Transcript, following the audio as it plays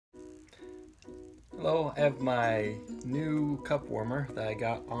Hello, I have my new cup warmer that I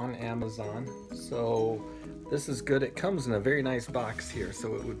got on Amazon. So this is good. It comes in a very nice box here,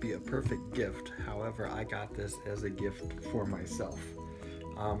 so it would be a perfect gift. However, I got this as a gift for myself.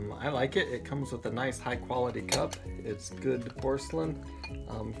 I like it. It comes with a nice high quality cup. It's good porcelain.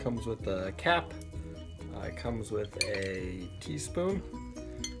 Comes with a cap. It comes with a teaspoon,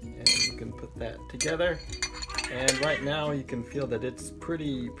 and you can put that together. And right now you can feel that it's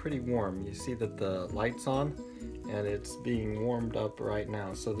pretty warm. You see that the light's on and it's being warmed up right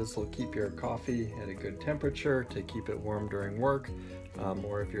now. So this will keep your coffee at a good temperature to keep it warm during work.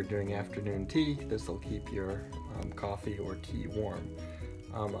 Or if you're doing afternoon tea, this will keep your coffee or tea warm.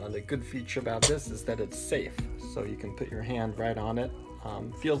 The good feature about this is that it's safe. So you can put your hand right on it.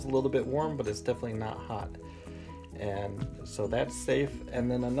 Feels a little bit warm, but it's definitely not hot. And so that's safe.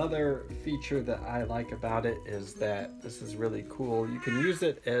 And then another feature that I like about it is that this is really cool. You can use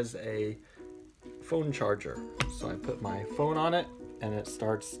it as a phone charger. So I put my phone on it and it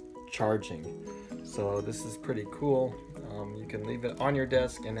starts charging. So this is pretty cool. You can leave it on your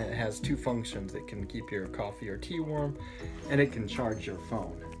desk and it has two functions. It can keep your coffee or tea warm and it can charge your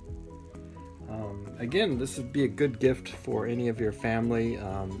phone. Again, this would be a good gift for any of your family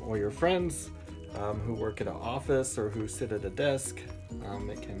or your friends who work at an office or who sit at a desk.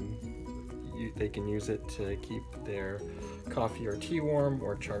 They can use it to keep their coffee or tea warm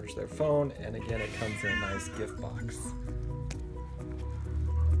or charge their phone. And again, it comes in a nice gift box.